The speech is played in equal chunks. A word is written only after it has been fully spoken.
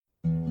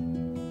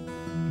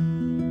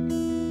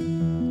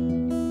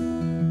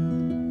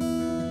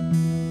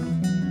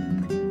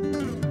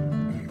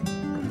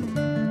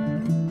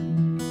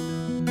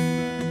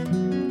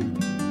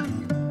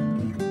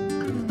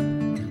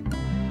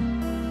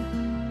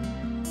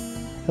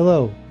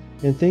Hello,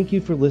 and thank you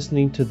for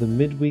listening to the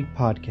Midweek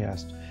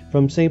Podcast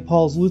from St.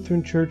 Paul's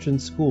Lutheran Church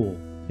and School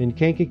in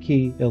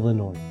Kankakee,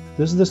 Illinois.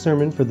 This is the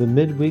sermon for the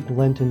Midweek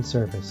Lenten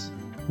Service,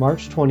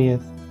 March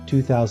 20th,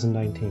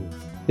 2019.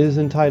 It is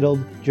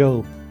entitled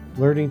Job,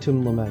 Learning to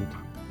Lament,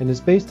 and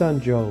is based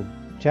on Job,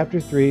 chapter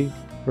 3,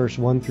 verse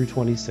 1 through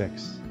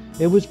 26.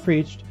 It was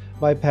preached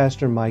by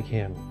Pastor Mike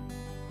Hanley.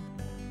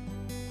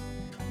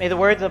 May the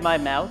words of my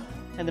mouth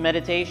and the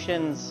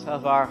meditations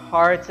of our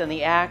hearts and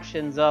the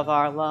actions of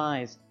our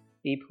lives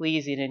be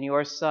pleasing in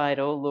your sight,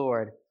 O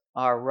Lord,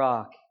 our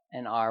rock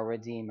and our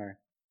Redeemer.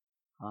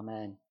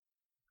 Amen.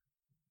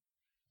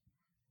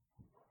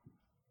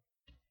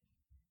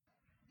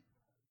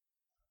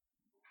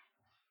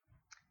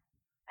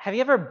 Have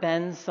you ever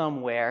been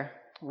somewhere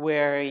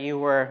where you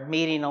were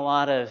meeting a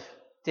lot of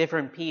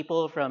different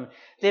people from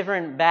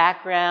different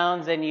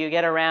backgrounds and you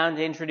get around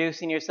to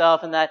introducing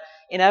yourself and that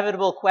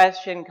inevitable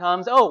question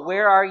comes, "Oh,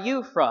 where are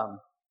you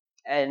from?"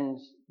 And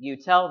you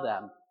tell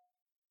them.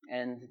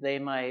 And they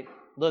might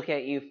look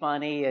at you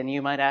funny and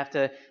you might have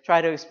to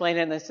try to explain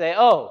it and they say,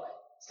 "Oh,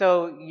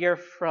 so you're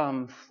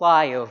from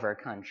flyover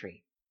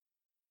country."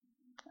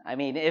 I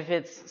mean, if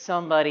it's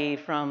somebody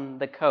from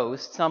the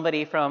coast,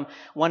 somebody from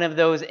one of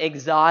those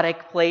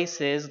exotic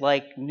places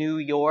like New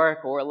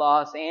York or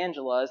Los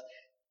Angeles,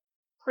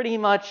 pretty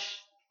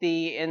much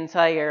the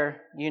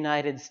entire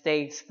United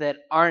States that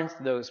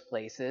aren't those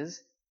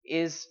places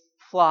is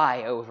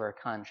flyover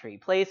country.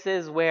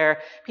 Places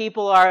where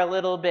people are a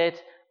little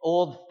bit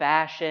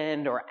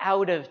old-fashioned or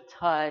out of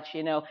touch,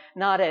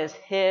 not as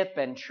hip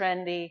and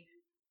trendy.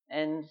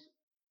 And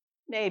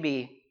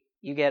maybe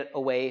you get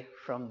away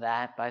from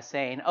that by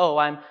saying, "Oh,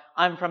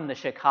 I'm from the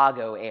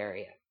Chicago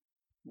area."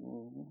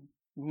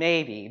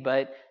 Maybe,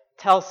 but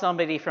tell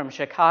somebody from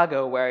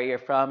Chicago where you're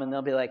from and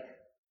they'll be like,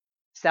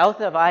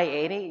 "South of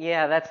I-80?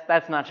 Yeah,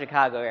 that's not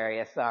Chicago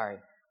area, sorry.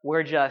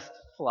 We're just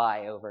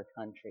flyover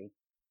country."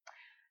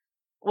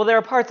 Well, there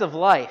are parts of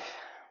life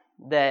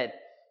that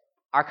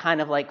are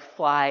kind of like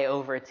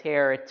flyover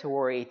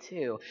territory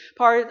too.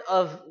 Part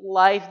of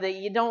life that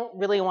you don't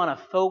really want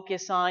to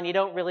focus on, you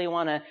don't really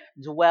want to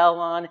dwell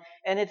on,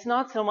 and it's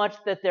not so much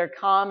that they're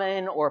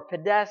common or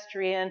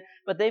pedestrian,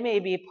 but they may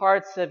be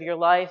parts of your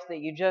life that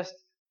you just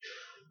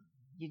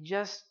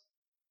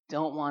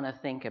don't want to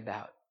think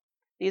about.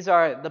 These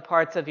are the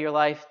parts of your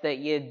life that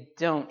you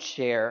don't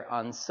share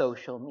on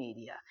social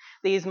media.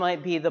 These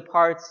might be the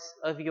parts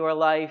of your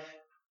life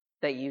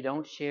that you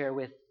don't share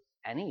with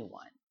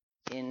anyone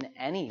in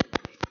any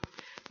way.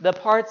 The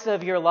parts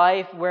of your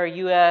life where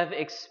you have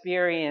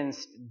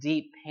experienced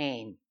deep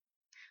pain,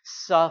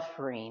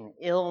 suffering,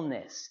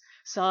 illness,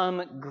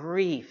 some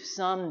grief,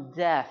 some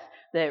death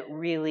that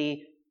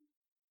really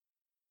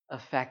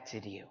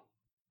affected you.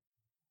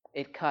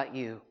 It cut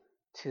you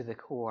to the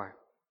core.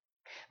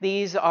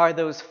 These are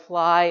those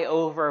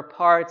flyover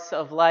parts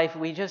of life.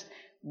 We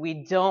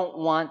don't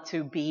want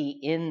to be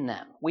in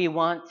them. We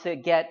want to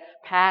get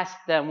past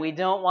them. We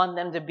don't want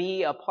them to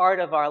be a part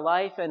of our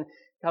life. And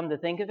come to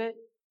think of it,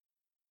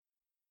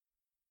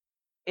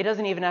 it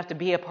doesn't even have to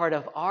be a part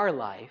of our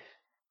life.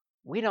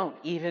 We don't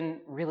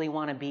even really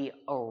want to be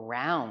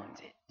around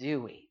it,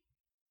 do we?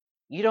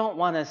 You don't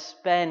want to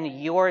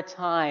spend your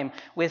time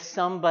with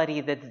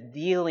somebody that's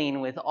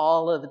dealing with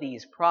all of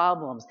these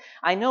problems.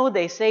 I know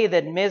they say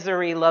that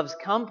misery loves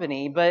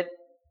company, but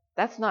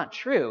that's not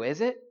true, is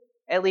it?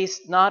 At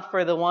least not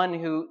for the one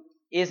who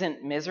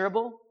isn't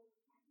miserable.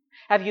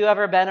 Have you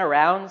ever been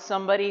around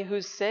somebody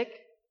who's sick?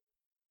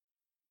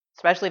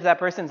 Especially if that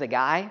person's a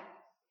guy?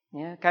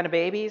 Yeah, kind of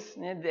babies?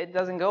 It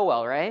doesn't go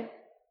well, right?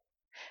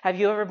 Have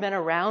you ever been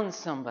around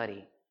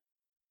somebody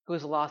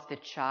who's lost a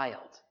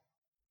child?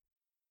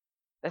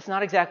 That's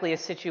not exactly a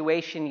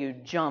situation you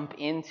jump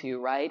into,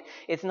 right?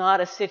 It's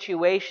not a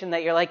situation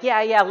that you're like,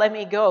 yeah, let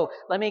me go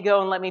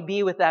and let me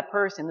be with that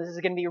person. This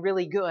is going to be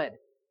really good.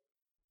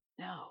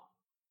 No.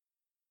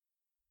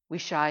 We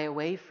shy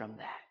away from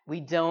that. We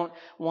don't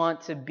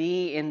want to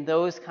be in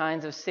those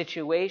kinds of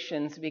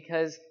situations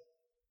because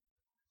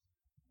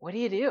what do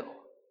you do?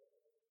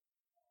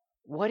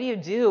 What do you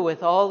do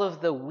with all of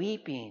the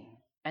weeping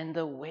and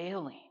the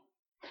wailing?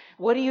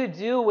 What do you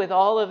do with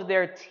all of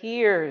their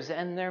tears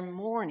and their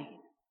mourning?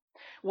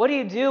 What do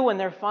you do when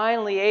they're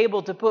finally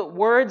able to put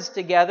words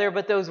together,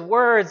 but those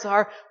words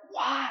are,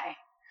 why?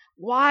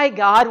 Why,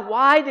 God?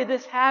 Why did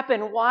this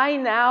happen? Why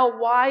now?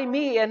 Why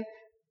me? And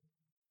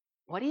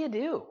what do you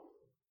do?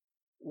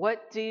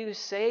 What do you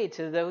say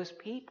to those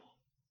people?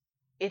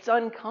 It's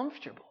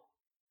uncomfortable.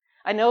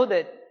 I know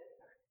that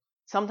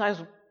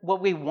sometimes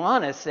what we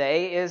want to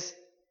say is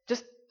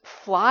just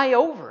fly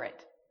over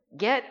it.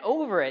 Get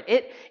over it.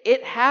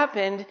 It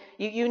happened.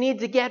 You need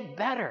to get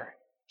better.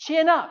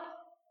 Chin up.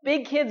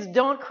 Big kids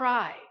don't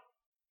cry.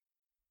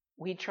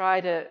 We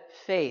try to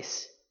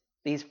face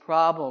these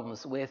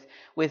problems with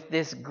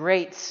this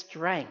great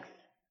strength.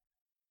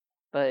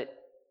 But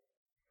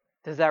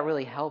does that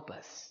really help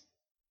us?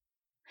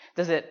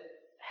 Does it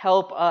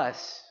help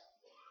us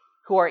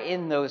who are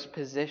in those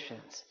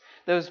positions?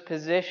 those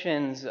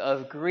positions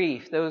of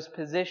grief, those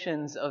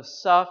positions of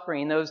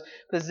suffering, those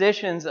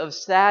positions of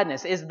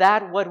sadness? Is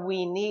that what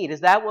we need?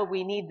 Is that what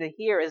we need to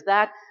hear? Is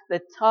that the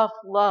tough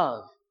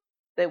love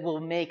that will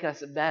make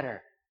us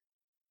better?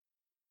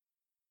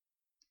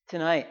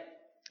 Tonight,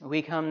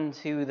 we come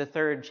to the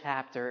 3rd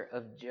chapter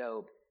of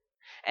Job.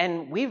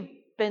 And we've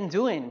been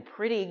doing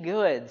pretty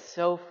good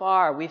so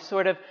far. We've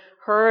sort of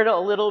heard a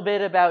little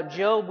bit about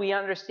Job. We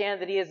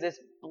understand that he is this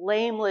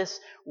blameless,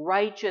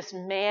 righteous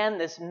man,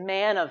 this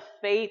man of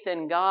faith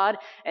in God.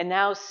 And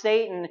now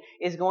Satan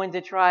is going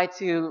to try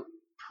to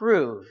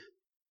prove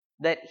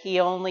that he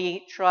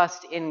only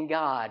trusts in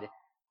God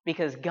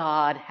because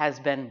God has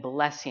been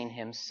blessing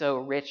him so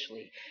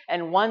richly.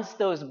 And once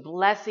those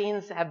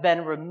blessings have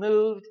been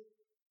removed,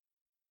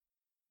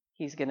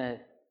 he's going to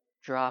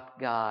drop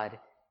God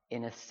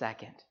in a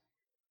second.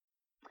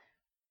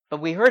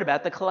 But we heard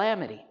about the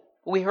calamity.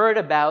 We heard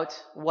about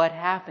what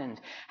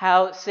happened,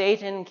 how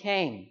Satan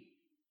came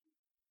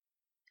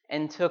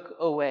and took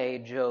away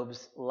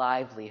Job's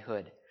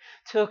livelihood,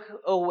 took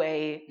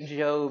away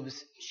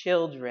Job's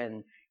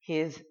children,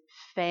 his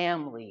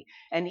family,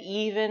 and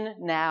even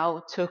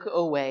now took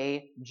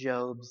away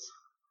Job's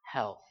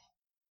health.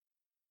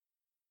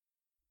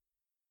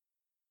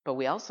 But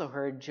we also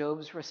heard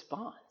Job's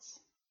response.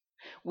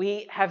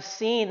 We have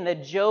seen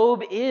that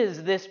Job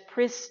is this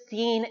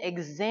pristine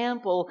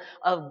example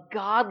of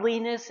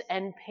godliness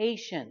and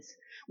patience.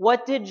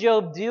 What did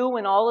Job do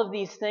when all of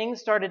these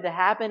things started to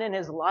happen in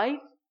his life?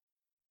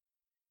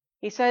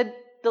 He said,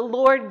 "The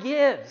Lord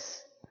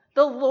gives,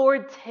 the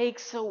Lord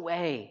takes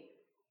away.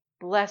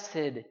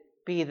 Blessed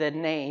be the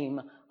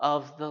name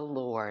of the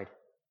Lord."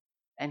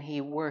 And he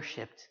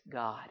worshiped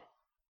God.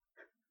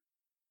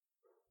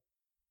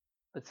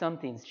 But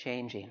something's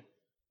changing.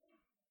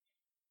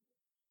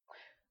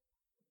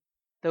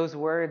 Those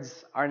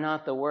words are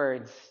not the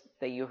words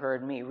that you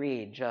heard me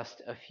read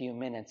just a few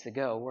minutes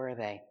ago, were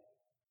they?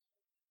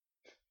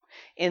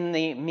 In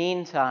the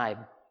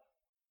meantime,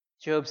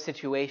 Job's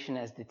situation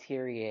has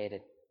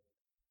deteriorated.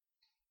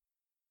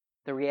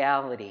 The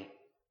reality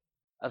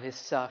of his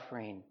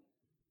suffering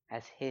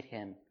has hit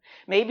him.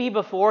 Maybe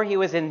before he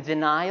was in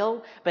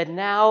denial, but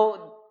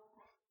now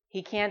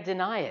he can't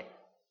deny it.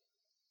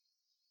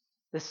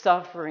 The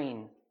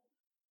suffering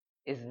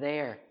is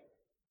there.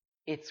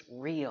 It's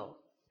real.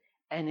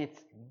 And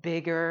it's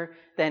bigger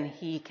than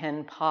he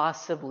can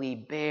possibly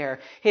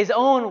bear. His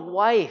own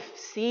wife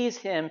sees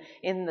him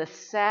in the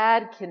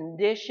sad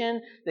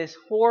condition, this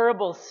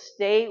horrible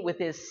state with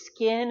his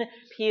skin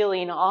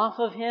peeling off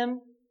of him.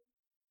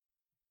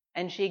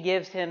 And she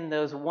gives him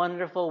those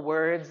wonderful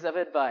words of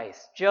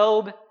advice.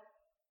 "Job,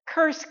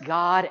 curse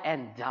God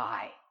and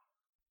die."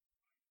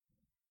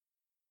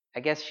 I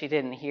guess she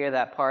didn't hear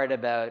that part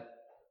about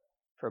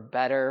for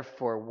better,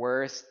 for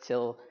worse,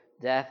 till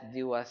death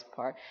do us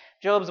part.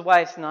 Job's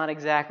wife's not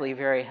exactly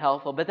very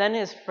helpful, but then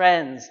his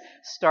friends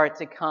start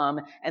to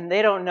come and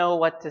they don't know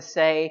what to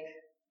say.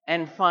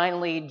 And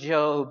finally,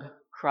 Job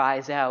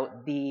cries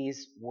out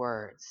these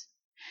words.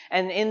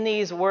 And in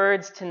these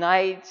words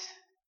tonight,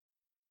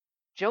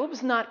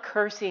 Job's not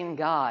cursing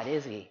God,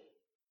 is he?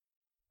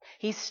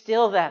 He's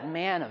still that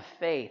man of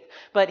faith,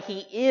 but he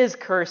is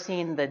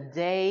cursing the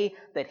day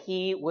that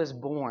he was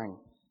born.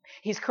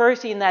 He's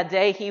cursing that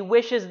day. He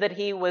wishes that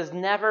he was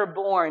never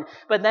born.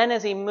 But then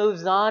as he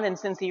moves on, and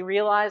since he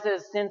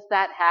realizes since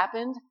that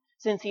happened,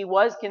 since he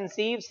was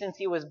conceived, since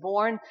he was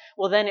born,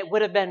 well, then it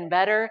would have been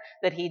better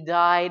that he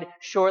died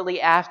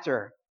shortly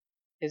after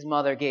his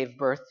mother gave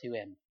birth to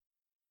him.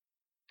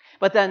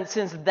 But then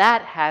since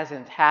that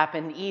hasn't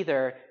happened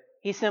either,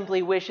 he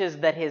simply wishes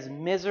that his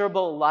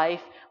miserable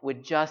life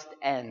would just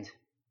end.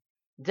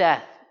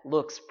 Death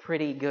looks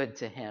pretty good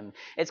to him.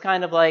 It's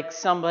kind of like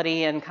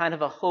somebody in kind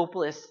of a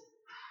hopeless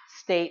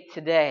state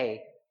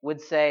today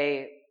would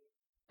say,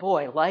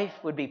 "Boy,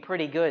 life would be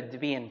pretty good to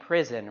be in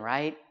prison,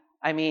 right?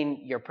 I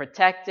mean, you're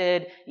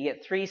protected, you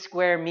get 3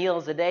 square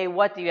meals a day,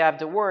 what do you have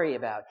to worry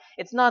about?"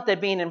 It's not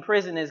that being in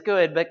prison is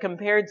good, but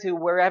compared to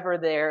wherever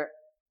they're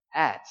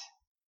at,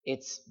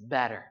 it's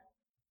better.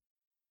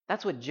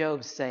 That's what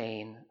Job's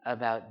saying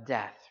about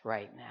death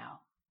right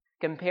now.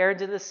 Compared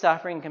to the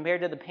suffering,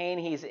 compared to the pain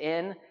he's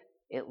in,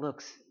 it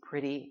looks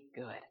pretty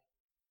good.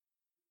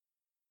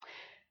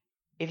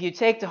 If you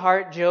take to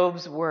heart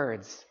Job's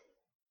words,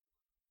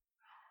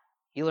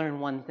 you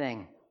learn one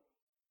thing.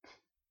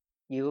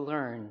 You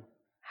learn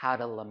how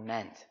to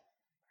lament.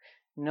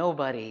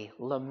 Nobody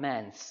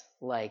laments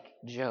like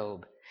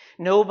Job.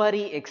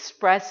 Nobody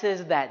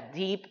expresses that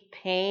deep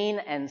pain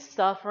and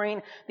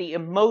suffering, the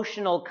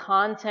emotional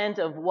content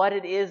of what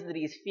it is that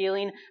he's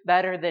feeling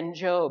better than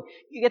Job.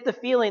 You get the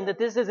feeling that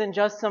this isn't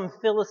just some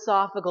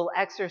philosophical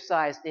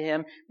exercise to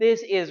him.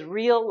 This is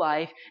real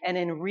life, and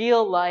in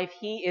real life,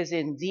 he is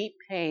in deep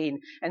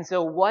pain. And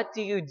so what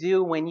do you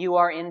do when you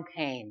are in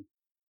pain?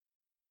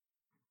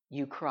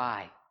 You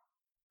cry,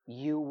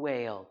 you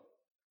wail,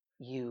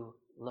 you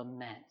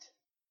lament.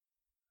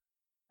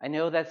 I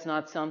know that's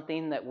not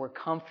something that we're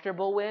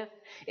comfortable with.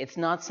 It's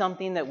not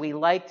something that we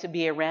like to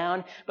be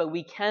around, but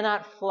we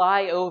cannot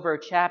fly over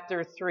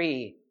chapter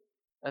 3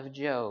 of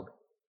Job,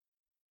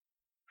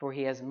 for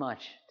he has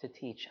much to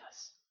teach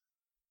us.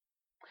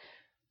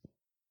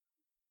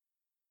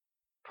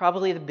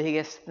 Probably the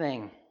biggest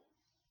thing,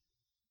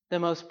 the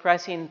most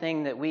pressing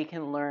thing that we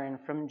can learn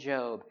from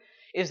Job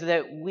is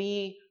that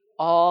we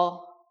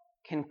all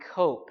can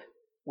cope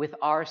with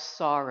our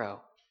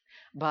sorrow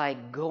by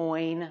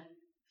going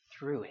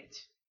through it.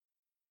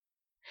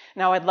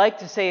 Now, I'd like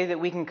to say that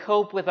we can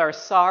cope with our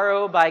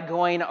sorrow by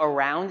going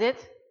around it,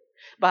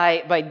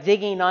 by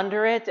digging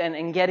under it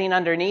and getting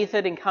underneath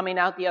it and coming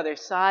out the other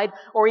side,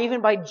 or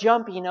even by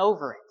jumping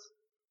over it.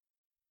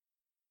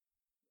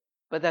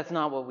 But that's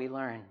not what we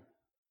learn.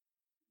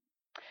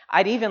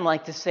 I'd even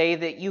like to say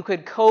that you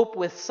could cope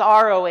with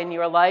sorrow in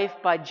your life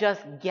by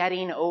just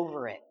getting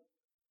over it.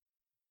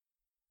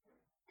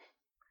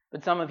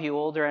 But some of you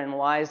older and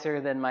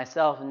wiser than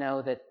myself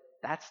know that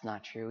that's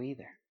not true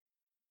either.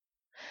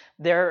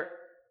 There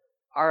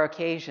are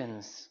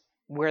occasions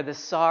where the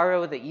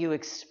sorrow that you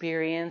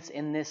experience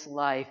in this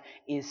life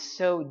is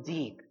so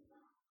deep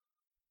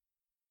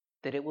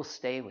that it will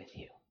stay with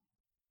you.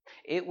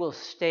 It will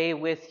stay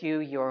with you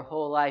your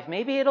whole life.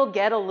 Maybe it'll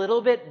get a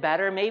little bit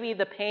better. Maybe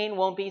the pain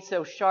won't be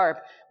so sharp,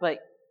 but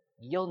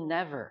you'll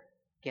never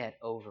get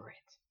over it.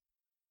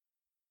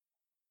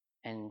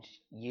 And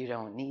you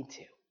don't need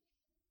to.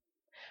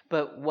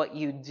 But what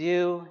you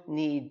do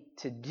need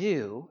to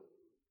do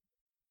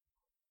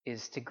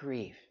is to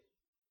grieve.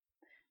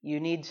 You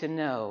need to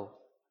know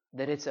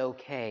that it's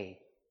okay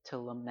to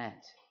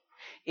lament.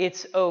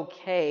 It's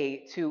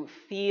okay to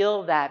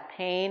feel that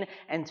pain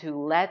and to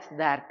let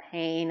that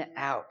pain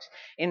out.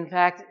 In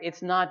fact,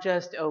 it's not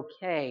just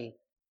okay,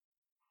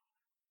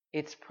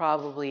 it's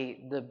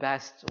probably the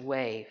best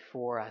way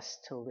for us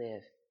to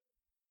live.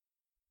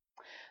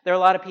 There are a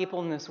lot of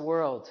people in this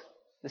world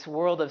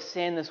of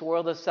sin, this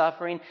world of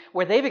suffering,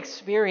 where they've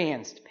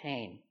experienced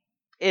pain.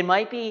 It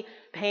might be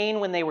pain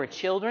when they were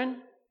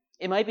children.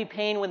 It might be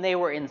pain when they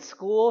were in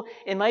school.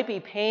 It might be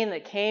pain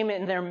that came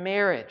in their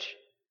marriage.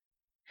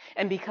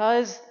 And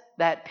because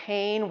that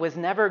pain was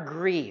never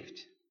grieved,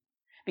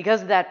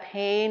 because that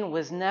pain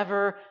was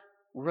never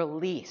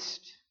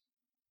released,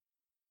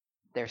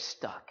 they're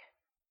stuck.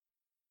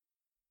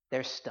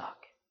 They're stuck.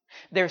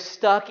 They're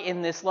stuck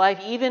in this life.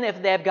 Even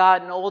if they've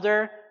gotten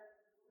older,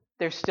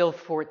 they're still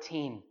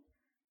 14.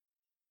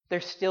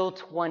 They're still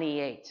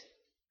 28.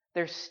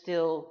 They're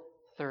still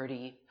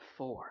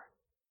 34.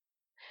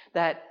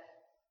 That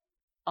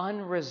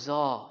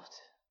unresolved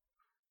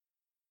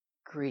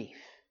grief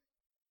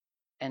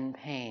and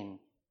pain,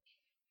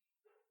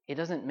 it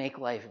doesn't make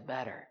life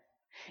better.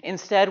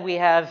 Instead, we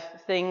have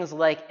things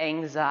like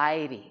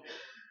anxiety,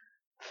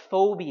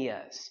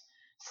 phobias,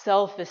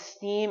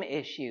 self-esteem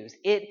issues.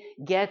 It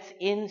gets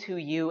into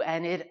you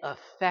and it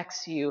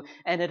affects you,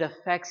 and it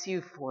affects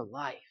you for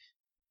life.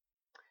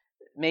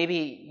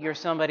 Maybe you're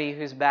somebody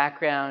whose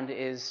background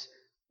is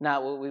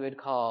not what we would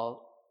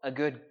call a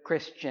good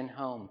Christian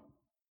home.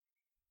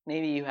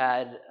 Maybe you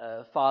had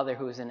a father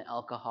who was an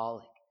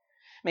alcoholic.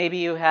 Maybe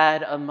you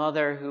had a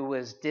mother who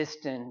was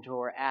distant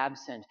or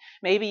absent.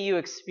 Maybe you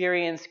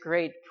experienced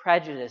great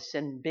prejudice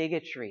and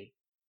bigotry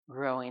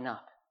growing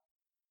up.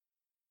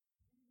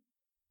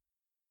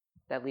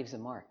 That leaves a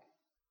mark.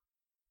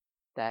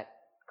 That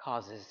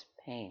causes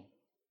pain.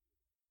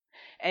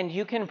 And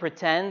you can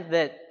pretend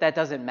that that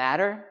doesn't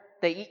matter,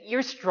 that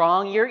you're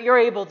strong, you're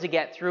able to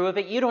get through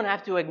it, you don't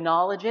have to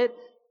acknowledge it.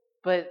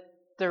 But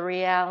the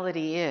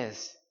reality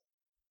is,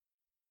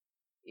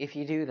 if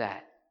you do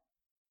that,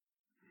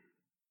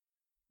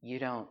 you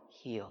don't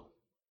heal.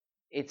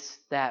 It's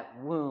that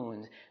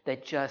wound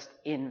that just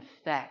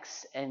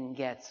infects and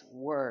gets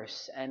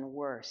worse and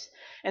worse.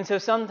 And so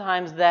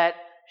sometimes that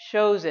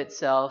shows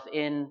itself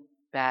in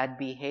bad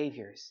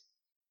behaviors.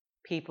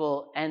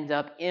 People end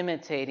up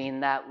imitating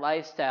that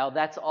lifestyle.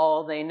 That's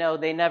all they know.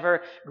 They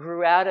never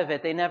grew out of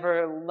it. They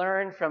never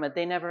learned from it.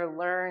 They never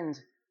learned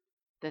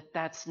that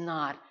that's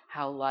not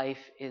how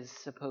life is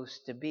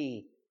supposed to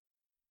be.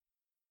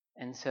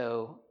 And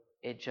so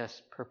it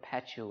just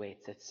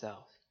perpetuates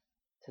itself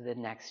to the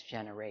next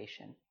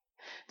generation.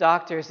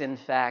 Doctors, in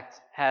fact,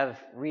 have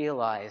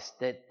realized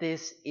that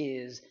this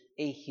is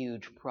a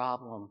huge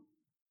problem.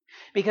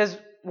 Because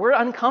we're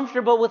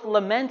uncomfortable with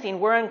lamenting.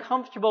 We're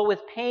uncomfortable with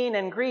pain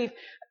and grief.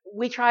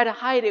 We try to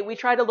hide it. We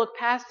try to look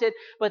past it.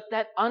 But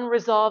that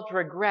unresolved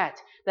regret,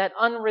 that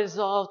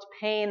unresolved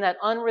pain, that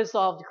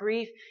unresolved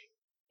grief,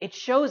 it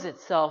shows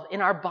itself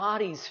in our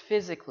bodies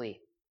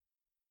physically.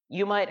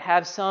 You might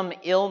have some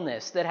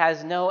illness that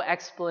has no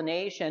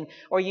explanation,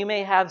 or you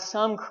may have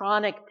some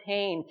chronic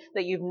pain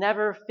that you've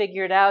never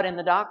figured out and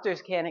the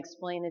doctors can't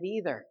explain it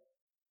either.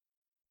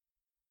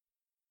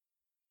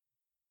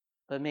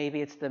 But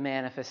maybe it's the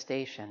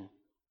manifestation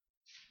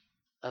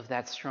of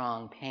that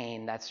strong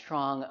pain, that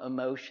strong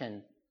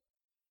emotion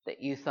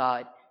that you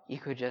thought you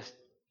could just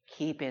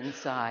keep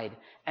inside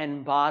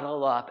and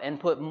bottle up and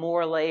put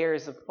more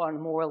layers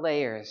upon more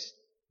layers.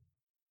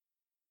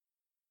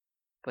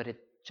 But it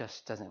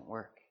just doesn't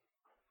work.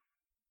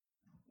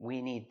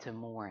 We need to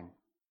mourn.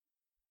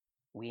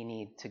 We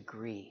need to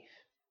grieve.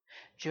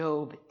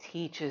 Job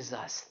teaches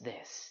us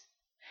this.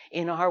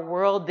 In our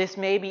world, this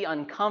may be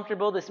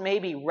uncomfortable, this may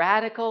be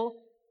radical,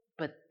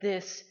 but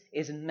this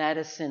is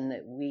medicine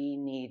that we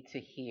need to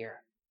hear.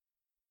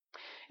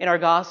 In our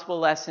gospel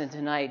lesson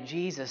tonight,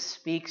 Jesus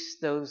speaks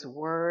those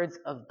words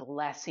of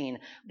blessing.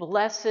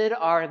 Blessed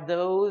are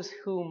those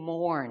who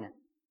mourn,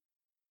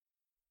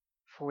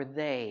 for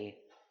they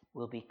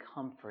will be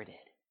comforted.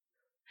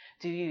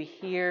 Do you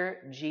hear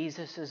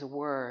Jesus'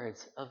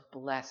 words of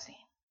blessing?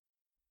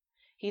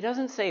 He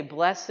doesn't say,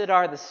 blessed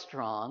are the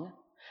strong.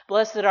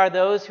 Blessed are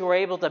those who are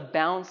able to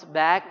bounce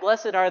back.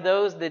 Blessed are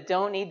those that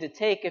don't need to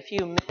take a few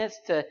minutes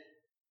to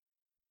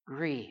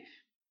grieve.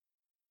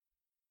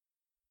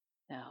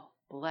 No,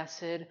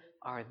 blessed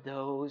are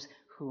those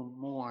who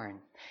mourn.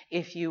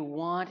 If you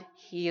want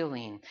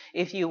healing,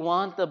 if you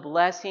want the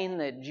blessing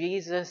that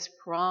Jesus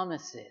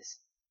promises,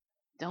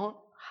 don't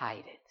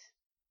hide it.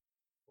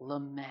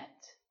 Lament.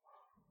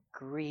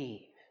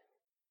 Grieve.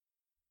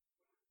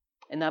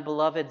 In that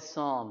beloved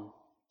psalm,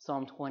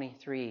 Psalm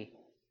 23,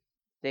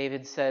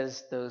 David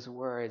says those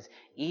words,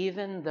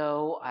 even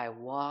though I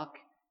walk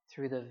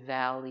through the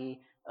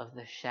valley of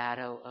the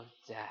shadow of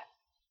death.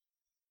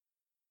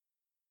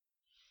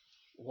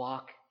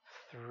 Walk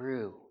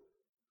through.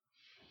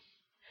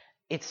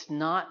 It's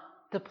not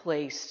the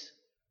place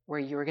where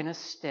you're going to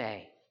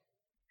stay,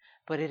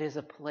 but it is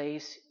a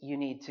place you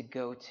need to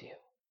go to.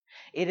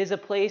 It is a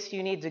place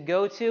you need to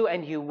go to,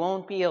 and you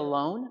won't be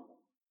alone,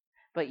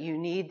 but you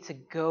need to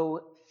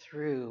go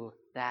through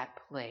that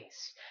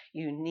place.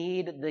 You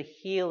need the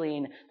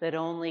healing that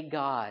only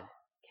God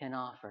can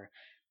offer.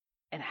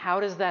 And how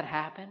does that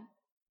happen?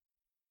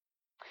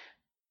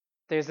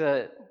 There's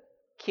a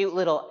cute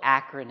little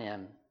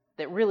acronym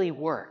that really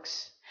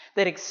works,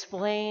 that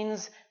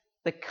explains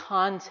the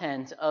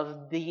content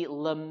of the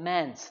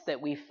laments that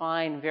we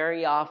find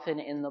very often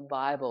in the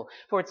Bible.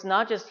 For it's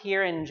not just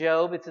here in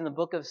Job, it's in the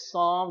book of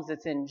Psalms,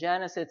 it's in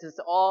Genesis, it's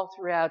all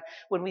throughout.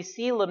 When we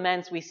see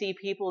laments, we see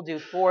people do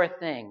four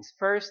things.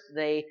 First,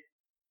 they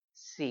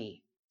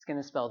see. It's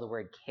going to spell the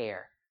word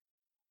care.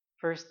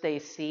 First, they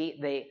see,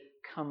 they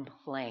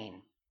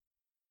complain.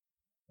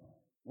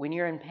 When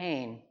you're in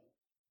pain,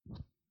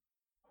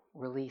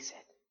 release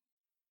it.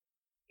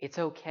 It's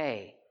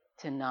okay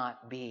to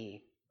not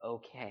be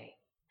okay.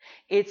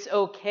 It's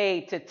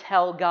okay to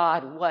tell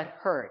God what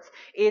hurts.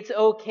 It's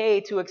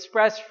okay to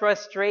express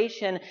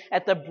frustration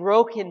at the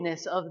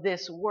brokenness of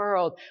this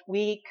world.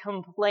 We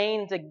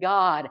complain to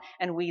God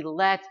and we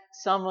let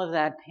some of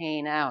that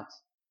pain out.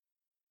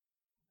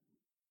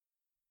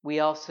 We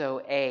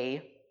also,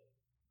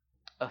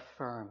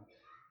 affirm.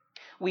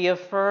 We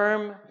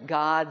affirm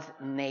God's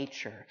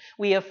nature.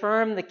 We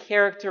affirm the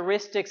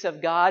characteristics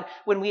of God.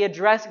 When we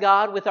address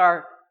God with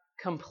our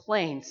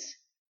complaints,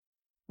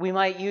 we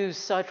might use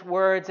such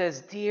words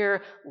as,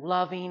 dear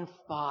loving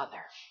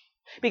Father,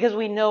 because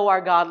we know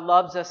our God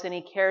loves us and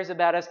He cares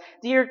about us.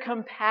 Dear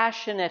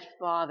compassionate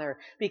Father,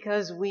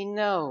 because we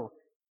know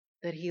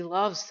that He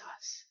loves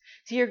us.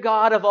 Dear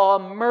God of all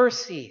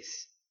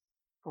mercies,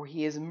 for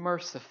He is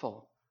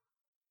merciful.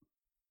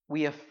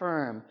 We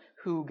affirm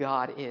who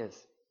God is.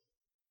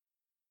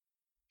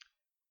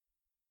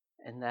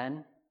 And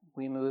then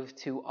we move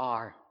to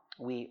R.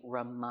 We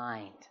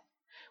remind.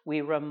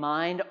 We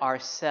remind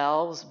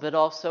ourselves, but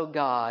also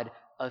God,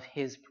 of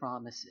His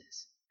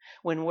promises.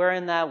 When we're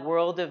in that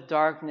world of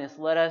darkness,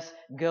 let us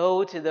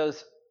go to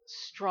those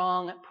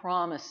strong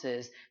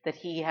promises that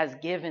He has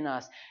given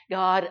us.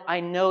 God, I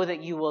know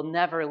that You will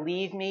never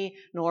leave me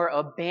nor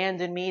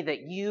abandon me,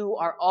 that You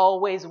are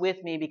always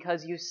with me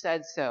because You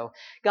said so.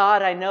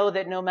 God, I know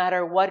that no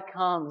matter what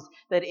comes,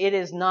 that it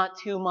is not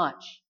too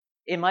much.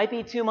 It might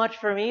be too much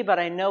for me, but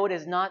I know it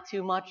is not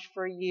too much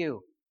for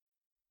You.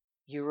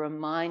 You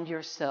remind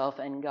yourself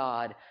and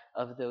God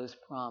of those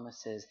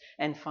promises.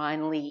 And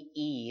finally,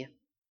 E,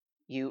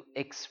 you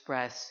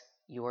express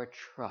your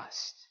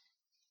trust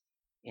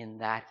in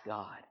that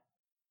God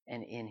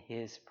and in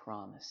His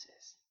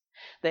promises.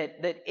 That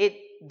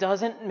it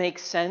doesn't make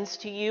sense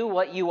to you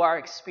what you are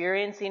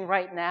experiencing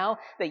right now,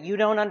 that you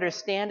don't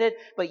understand it,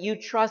 but you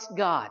trust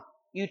God.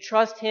 You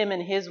trust Him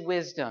and His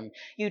wisdom.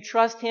 You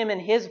trust Him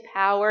and His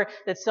power,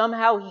 that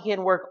somehow He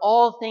can work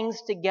all things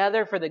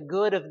together for the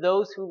good of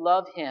those who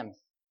love Him.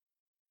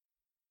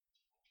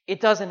 It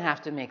doesn't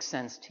have to make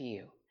sense to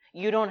you.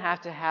 You don't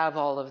have to have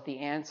all of the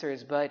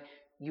answers, but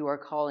you are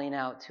calling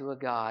out to a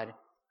God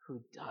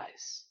who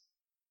does.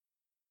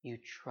 You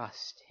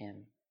trust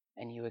Him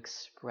and you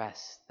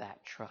express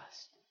that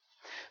trust.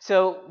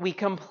 So we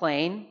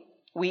complain,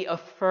 we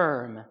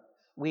affirm,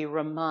 we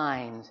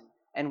remind,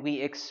 and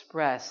we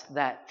express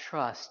that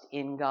trust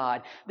in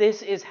God.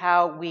 This is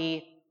how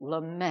we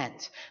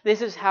lament.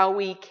 This is how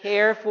we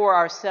care for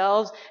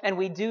ourselves, and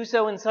we do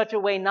so in such a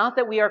way not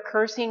that we are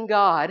cursing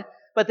God,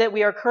 but that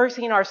we are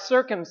cursing our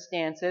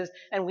circumstances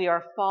and we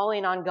are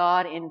falling on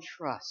God in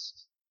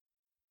trust.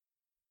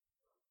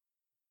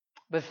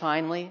 But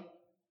finally,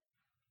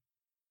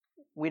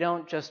 we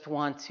don't just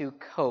want to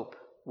cope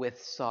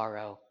with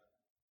sorrow.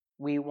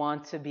 We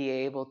want to be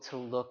able to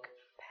look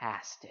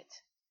past it.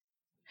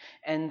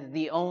 And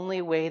the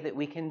only way that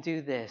we can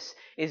do this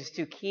is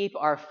to keep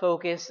our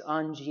focus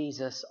on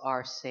Jesus,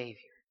 our Savior.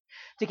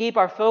 To keep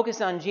our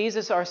focus on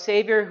Jesus, our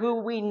Savior, who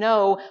we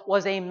know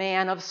was a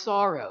man of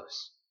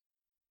sorrows.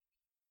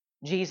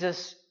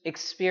 Jesus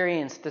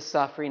experienced the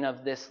suffering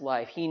of this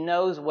life. He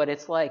knows what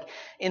it's like.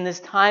 In this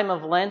time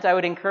of Lent, I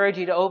would encourage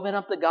you to open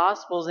up the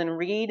Gospels and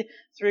read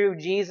through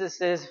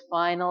Jesus'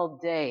 final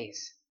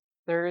days,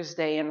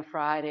 Thursday and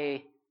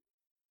Friday,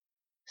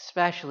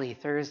 especially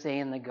Thursday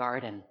in the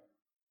garden.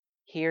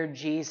 Hear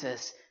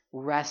Jesus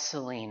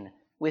wrestling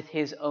with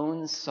his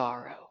own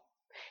sorrow.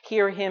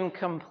 Hear him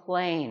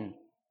complain,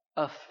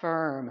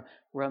 affirm,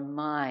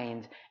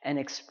 remind, and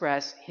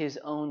express his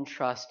own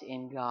trust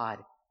in God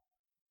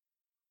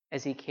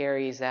as he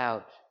carries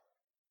out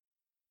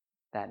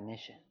that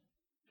mission.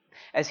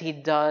 As he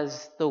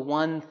does the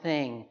one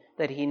thing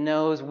that he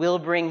knows will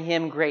bring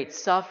him great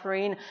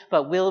suffering,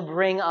 but will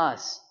bring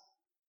us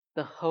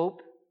the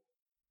hope,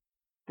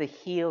 the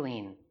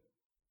healing,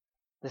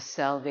 the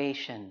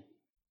salvation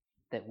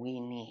that we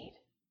need.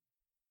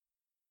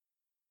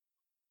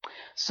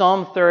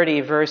 Psalm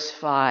 30, verse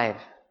 5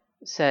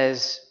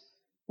 says,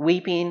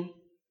 "Weeping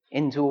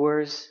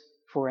endures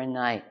for a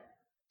night,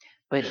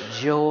 but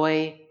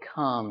joy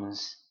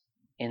comes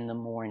in the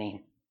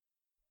morning."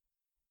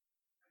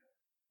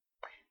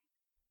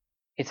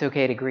 It's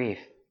okay to grieve.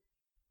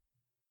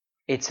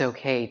 It's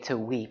okay to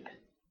weep.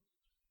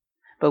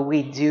 But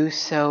we do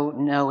so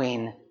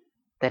knowing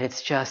that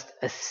it's just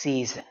a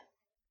season.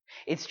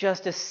 It's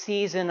just a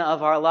season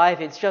of our life.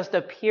 It's just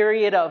a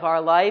period of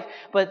our life.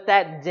 But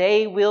that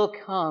day will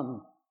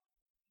come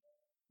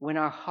when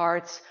our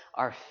hearts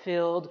are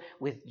filled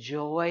with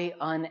joy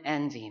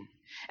unending.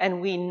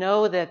 And we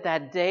know that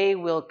that day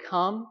will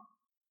come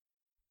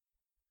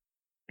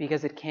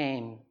because it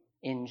came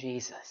in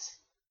Jesus.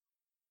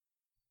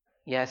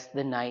 Yes,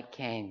 the night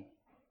came.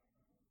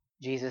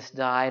 Jesus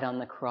died on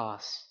the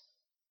cross.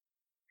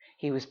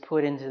 He was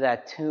put into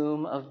that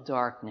tomb of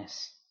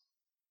darkness.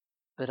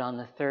 But on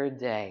the third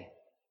day,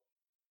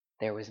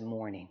 there was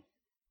morning.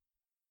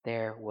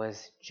 There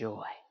was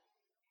joy.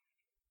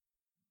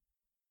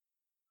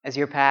 As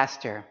your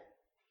pastor,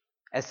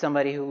 as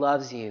somebody who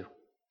loves you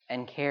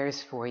and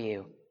cares for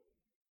you,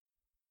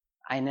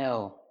 I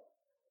know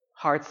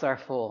hearts are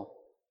full.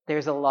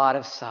 There's a lot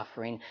of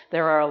suffering.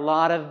 There are a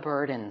lot of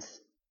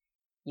burdens.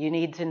 You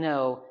need to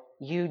know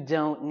you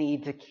don't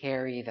need to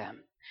carry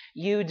them.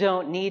 You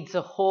don't need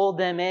to hold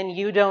them in.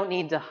 You don't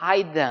need to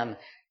hide them.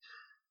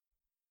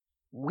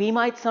 We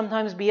might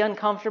sometimes be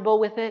uncomfortable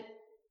with it,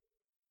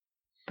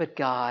 but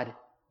God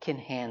can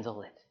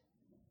handle it.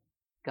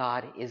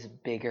 God is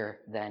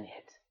bigger than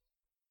it.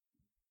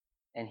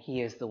 And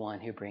he is the one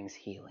who brings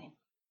healing.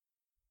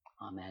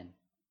 Amen.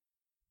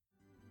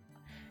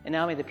 And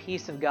now may the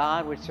peace of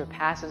God, which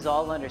surpasses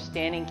all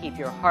understanding, keep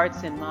your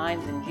hearts and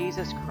minds in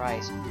Jesus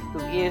Christ, who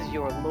is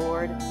your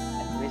Lord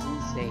and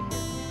risen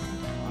Savior.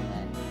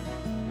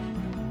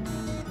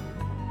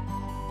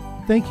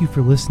 Thank you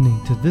for listening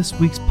to this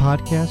week's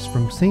podcast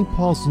from St.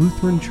 Paul's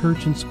Lutheran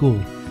Church and School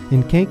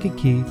in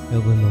Kankakee,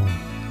 Illinois.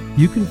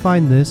 You can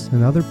find this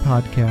and other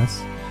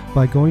podcasts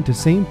by going to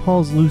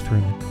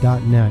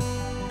stpaulslutheran.net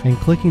and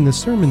clicking the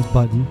Sermons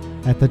button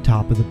at the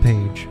top of the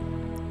page.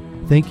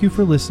 Thank you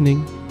for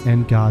listening,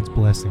 and God's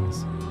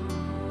blessings.